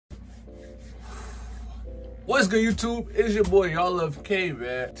What's good, YouTube? It's your boy Y'all Love K,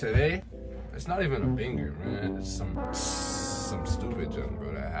 man. Today, it's not even a banger, man. It's some stupid junk,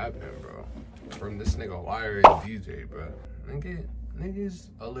 bro, that happened, bro. From this nigga Yrndj, bro. Nigga's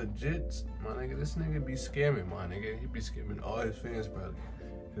a legit, my nigga. This nigga be scamming, my nigga. He be scamming all his fans, probably.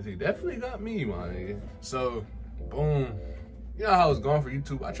 Cause he definitely got me, my nigga. So, boom. You know how it's going for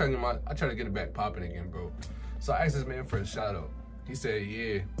YouTube? I try to get it back popping again, bro. So I asked this man for a shout out. He said,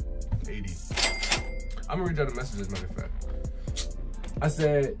 yeah, 80. I'm gonna read out the messages, matter of fact. I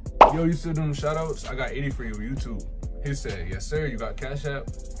said, yo, you still doing shout outs? I got 80 for you, YouTube. He said, yes, sir. You got Cash App?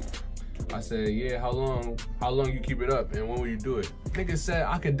 I said, yeah, how long you keep it up and when will you do it? Nigga said,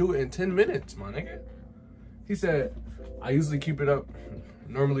 I could do it in 10 minutes, my nigga. He said, I usually keep it up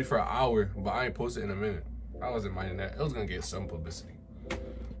normally for an hour, but I ain't post it in a minute. I wasn't minding that. It was gonna get some publicity.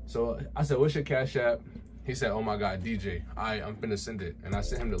 So I said, what's your Cash App? He said, oh my God, DJ. I'm finna send it. And I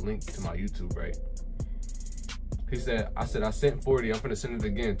sent him the link to my YouTube, right? He said, I sent 40. I'm finna send it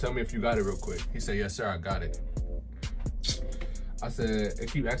again. Tell me if you got it real quick. He said, yes, sir, I got it. I said, it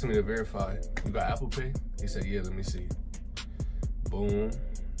keep asking me to verify. You got Apple Pay? He said, yeah, let me see. Boom.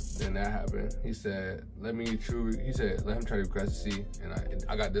 Then that happened. He said, let him try to request to see. And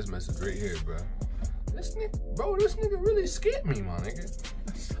I got this message right here, bro. This nigga really skipped me, my nigga.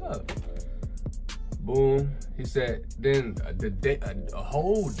 What's up? Boom. He said, then a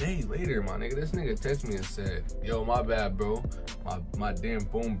whole day later, my nigga, this nigga texted me and said, yo, my bad, bro. My damn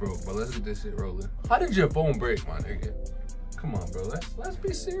phone broke, but let's get this shit rolling. How did your phone break, my nigga? Come on, bro. Let's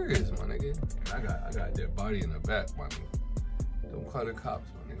be serious, my nigga. I got that body in the back, my nigga. Don't call the cops,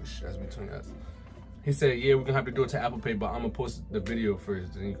 my nigga. That's between us. He said, yeah, we're gonna have to do it to Apple Pay, but I'm gonna post the video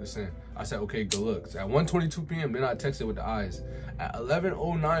first, then you can send. I said, okay, good luck. So at 1:22 p.m., then I texted with the eyes. At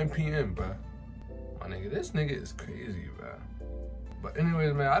 11:09 p.m., bro. My nigga, this nigga is crazy, bro. But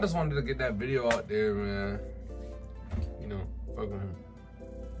anyways, man, I just wanted to get that video out there, man. You know, fuck with him.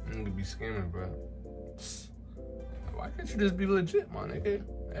 Nigga be scamming, bro. Why can't you just be legit, my nigga?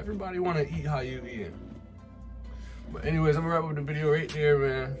 Everybody wanna eat how you eating. But anyways, I'm gonna wrap up the video right there,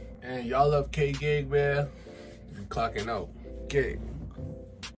 man. And y'all love K-Gig, man. You clocking out. Gig.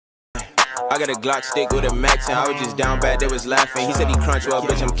 I got a Glock stick with a max and I was just down bad, they was laughing. He said he crunched, well,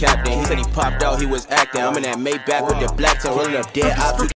 bitch, I'm captain. He said he popped out, he was acting. I'm in that Maybach with the black tip, rolling up dead ops.